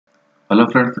Hello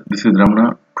friends, this is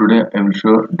Ramana. Today I will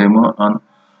show a demo on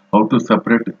how to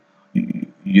separate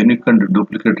unique and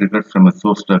duplicate records from a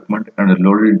source document and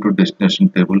load it into destination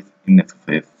tables in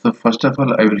SSIS. So first of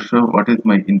all, I will show what is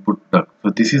my input doc. So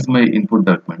this is my input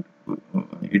document.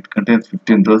 It contains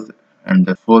 15 rows and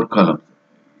 4 columns.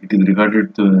 It is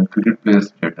regarded to cricket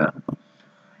players data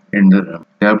and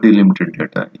tab delimited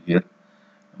data here.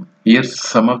 Here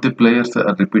some of the players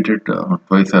are repeated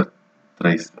twice or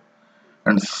thrice,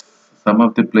 and some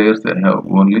of the players have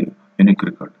only unique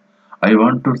record. I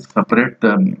want to separate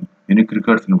the unique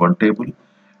records in one table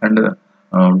and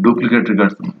duplicate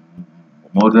records,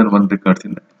 more than one records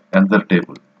in another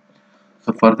table.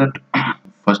 So for that,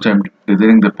 first I am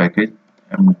designing the package.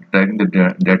 I am dragging the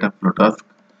data flow task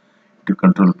to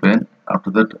control pane. After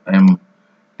that, I am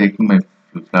taking my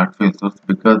flat file source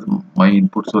because my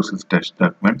input source is text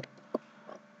document.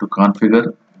 To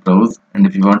configure, browse, and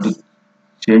if you want to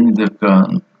change the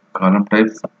column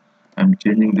types, I'm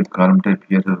changing the column type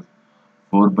here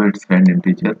 4 bytes and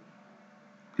integer.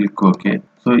 Click OK.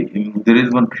 So there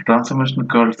is one transformation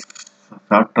called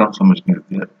sort transformation is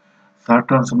there. Sort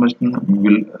transformation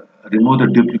will remove the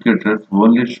duplicate records,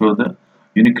 only show the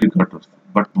unique records.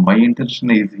 But my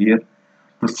intention is here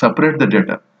to separate the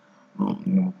data.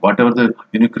 Whatever the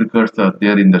unique records are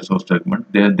there in the source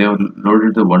document, they are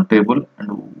loaded to one table,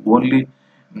 and only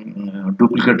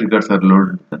duplicate records are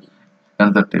loaded to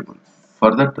another table.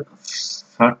 For that,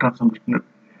 sort transformation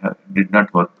did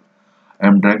not work. I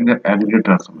am dragging the aggregate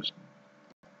transformation.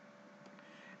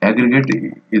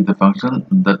 Aggregate is the function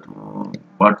that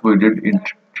what we did in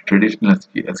traditional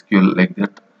SQL like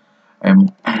that. I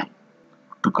am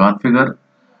to configure.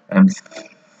 I am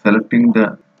selecting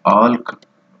the all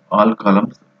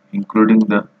columns, including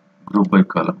the group by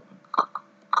column,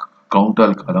 count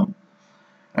all column,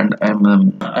 and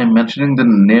I'm mentioning the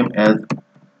name as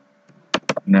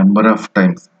number of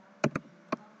times.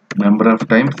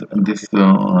 This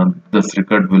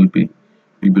record will be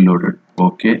loaded.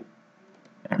 Okay,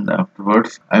 and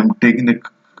afterwards I'm taking the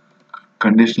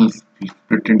conditional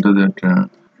split into the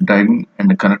dragging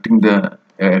and connecting the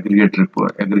aggregate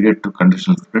to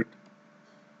conditional split.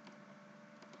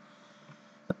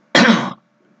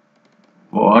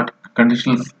 What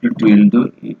conditional split will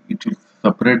do, it will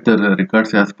separate the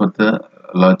records as per the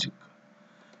logic.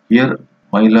 Here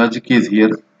my logic is here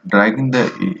dragging the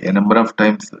a number of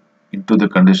times into the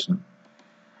condition,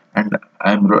 and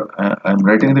I'm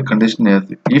writing the condition as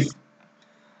if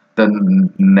the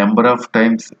number of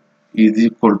times is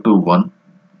equal to 1,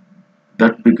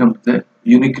 that becomes the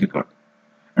unique record,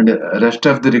 and the rest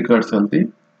of the records are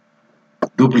the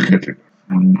duplicate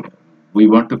records. We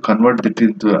want to convert it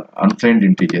into an unsigned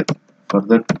integer. For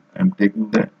that, I'm taking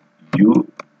the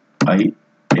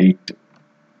UI8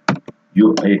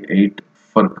 UI8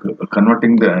 for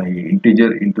converting the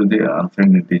integer into the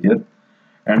unsigned integer,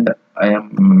 and I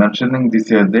am mentioning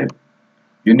this as the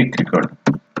unique record.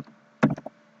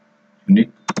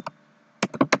 Unique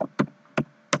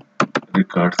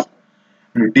records.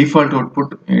 And the default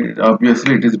output,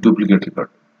 obviously, it is duplicate record.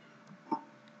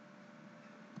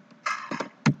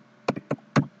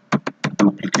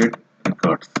 Duplicate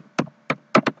records,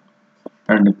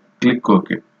 and click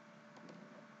OK.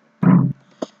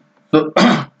 So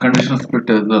conditional split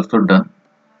is also done.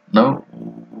 Now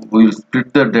we will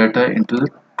split the data into the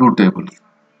two tables.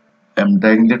 I am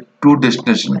dragging the two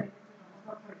destination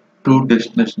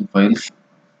files.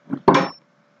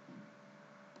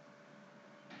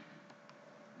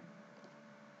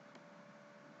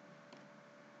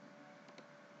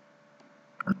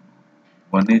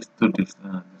 One is to this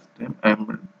time I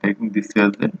am taking this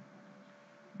as the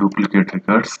duplicate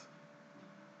records.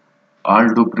 All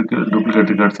duplicate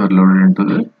records are loaded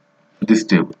into this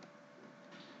table,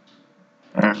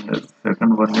 and the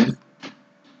second one is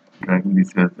dragging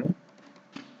this as the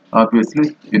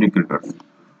obviously unique records.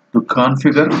 To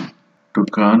configure,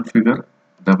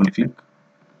 double click,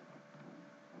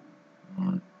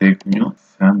 take new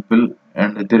sample,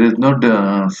 and there is no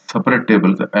separate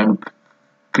tables. I am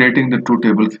creating the two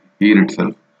tables here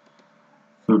itself.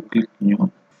 So click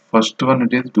new. First one,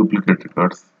 it is duplicate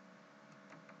records.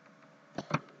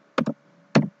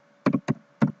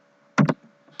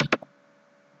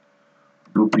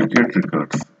 Duplicate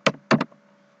records.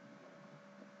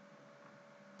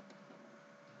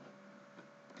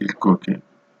 Click OK.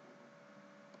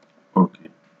 OK.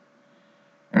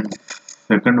 And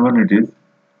second one, it is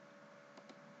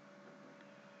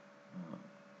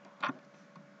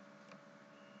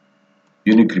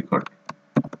unique record.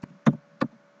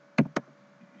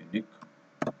 Unique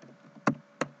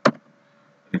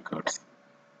records.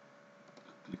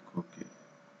 Click OK.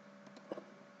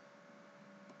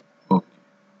 OK.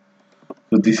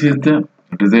 this is the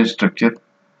design structure.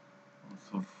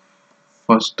 So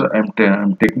first, I'm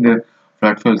taking the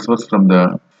flat file source from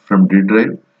D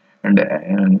drive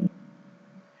and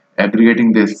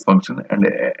aggregating this function and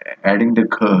adding the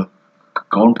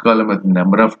count column as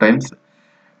number of times.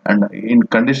 And in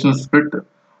conditional split,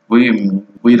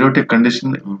 we wrote a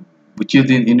condition which is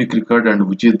the unique record and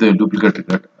which is the duplicate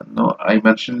record. Now I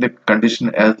mentioned the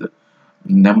condition as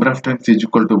number of times is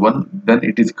equal to 1, then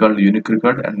it is called unique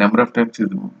record, and number of times is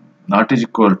not is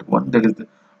equal to 1, that is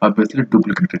obviously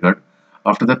duplicate record.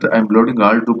 After that, I am loading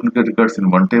all duplicate records in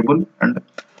one table and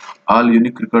all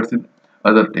unique records in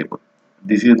other table.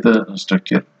 This is the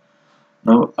structure.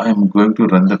 Now I am going to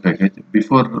run the package.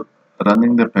 Before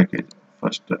running the package,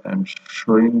 first I am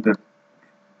showing the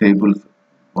tables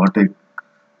what I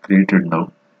created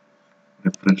now.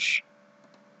 Refresh.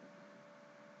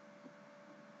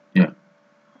 Yeah,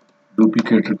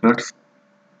 duplicate records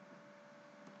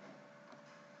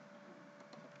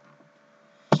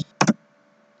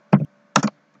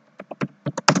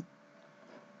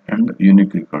and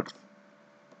unique records.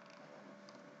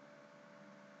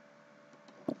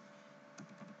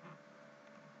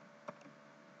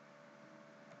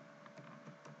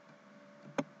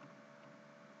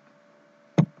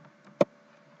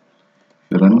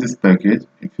 If you run this package,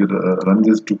 if you run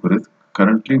these two queries,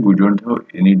 currently we don't have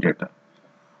any data.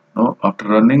 Now after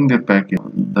running the package,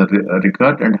 the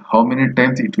record and how many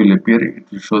times it will appear,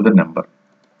 it will show the number.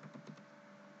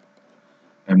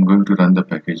 I am going to run the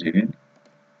package again.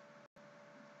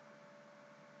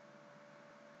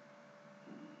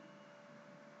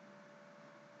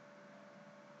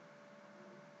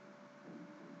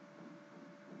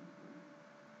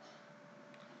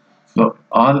 So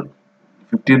all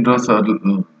 15 rows are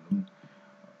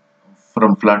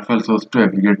from flat file source to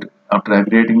aggregate. After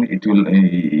aggregating, it will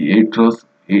 8 rows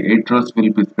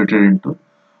will be split into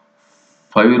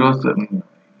 5 rows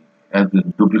as the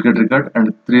duplicate record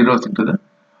and 3 rows into the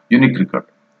unique record.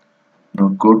 Now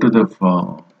go to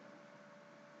the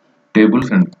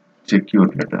tables and check your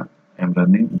data. I am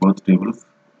running both tables.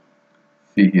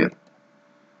 See here,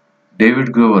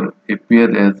 David Grover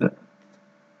appeared as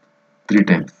 3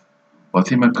 times.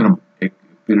 Wasim Akram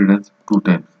appeared as 2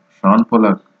 times. Sean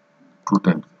Pollack 2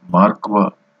 times. Mark Wa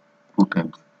 2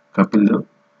 times. Kapil Dev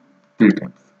 3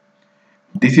 times.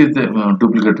 This is the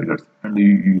duplicate records. And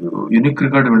unique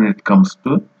record when it comes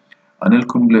to Anil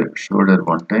Kumble showed at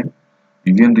 1 time,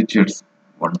 Vivian Richards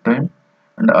 1 time,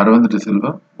 and Arvind De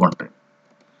Silva 1 time.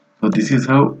 So this is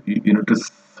how you need to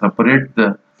separate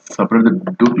the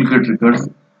duplicate records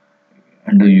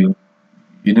and the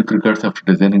unique records after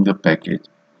designing the package.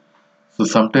 So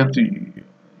sometimes you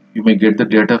may get the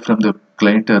data from the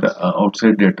client or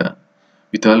outside data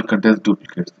with all contains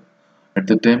duplicates. At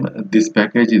the time, this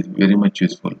package is very much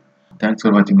useful. Thanks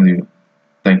for watching the video.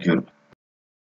 Thank you very much.